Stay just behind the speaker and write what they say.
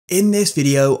In this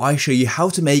video, I show you how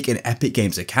to make an Epic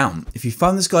Games account. If you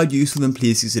found this guide useful, then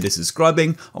please consider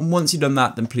subscribing, and once you've done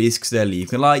that, then please consider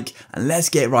leaving a like, and let's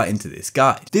get right into this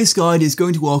guide. This guide is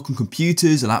going to work on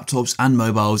computers, laptops, and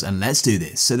mobiles, and let's do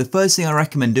this. So the first thing I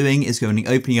recommend doing is going and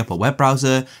opening up a web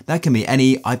browser. That can be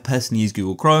any. I personally use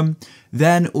Google Chrome.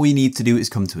 Then all you need to do is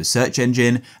come to a search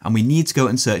engine, and we need to go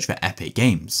and search for Epic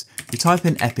Games. You type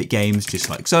in Epic Games just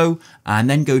like so, and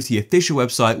then go to the official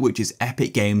website, which is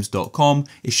epicgames.com.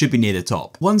 It should be near the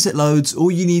top. Once it loads, all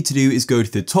you need to do is go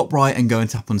to the top right and go and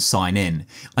tap on sign in.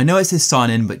 I know it says sign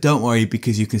in, but don't worry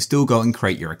because you can still go and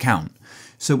create your account.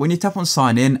 So when you tap on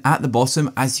sign in, at the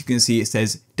bottom, as you can see, it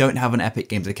says don't have an Epic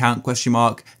Games account ?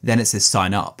 Then it says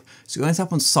sign up. So we're going to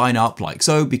tap on sign up like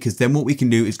so, because then what we can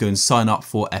do is go and sign up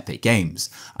for Epic Games.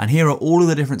 And here are all of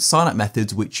the different sign up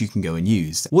methods which you can go and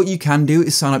use. What you can do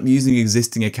is sign up using an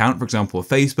existing account, for example, a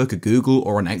Facebook, a Google,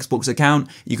 or an Xbox account.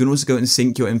 You can also go and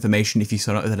sync your information if you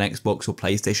sign up with an Xbox or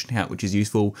PlayStation account, which is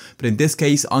useful. But in this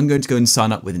case, I'm going to go and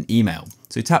sign up with an email.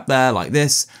 So tap there like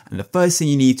this, and the first thing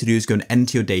you need to do is go and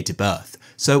enter your date of birth.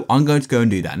 So I'm going to go and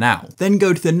do that now. Then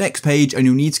go to the next page and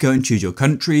you'll need to go and choose your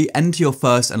country, enter your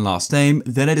first and last name,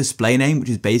 then a display name, which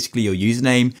is basically your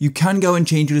username. You can go and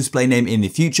change your display name in the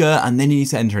future, and then you need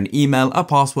to enter an email, a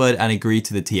password, and agree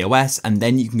to the TOS, and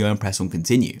then you can go and press on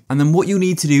continue. And then what you'll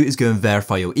need to do is go and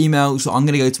verify your email. So I'm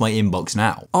going to go to my inbox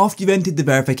now. After you've entered the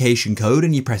verification code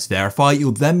and you press verify,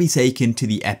 you'll then be taken to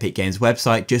the Epic Games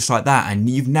website just like that, and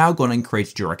you've now gone and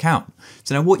created your account.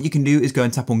 So now what you can do is go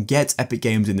and tap on Get Epic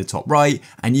Games in the top right,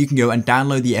 and you can go and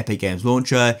download the Epic Games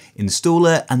launcher, install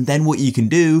it, and then what you can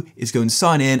do is go and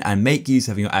sign in and make use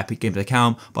of your Epic Games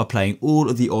account by playing all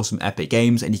of the awesome Epic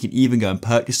Games, and you can even go and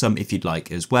purchase some if you'd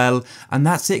like as well. And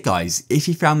that's it guys. If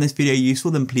you found this video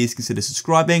useful, then please consider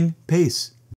subscribing. Peace.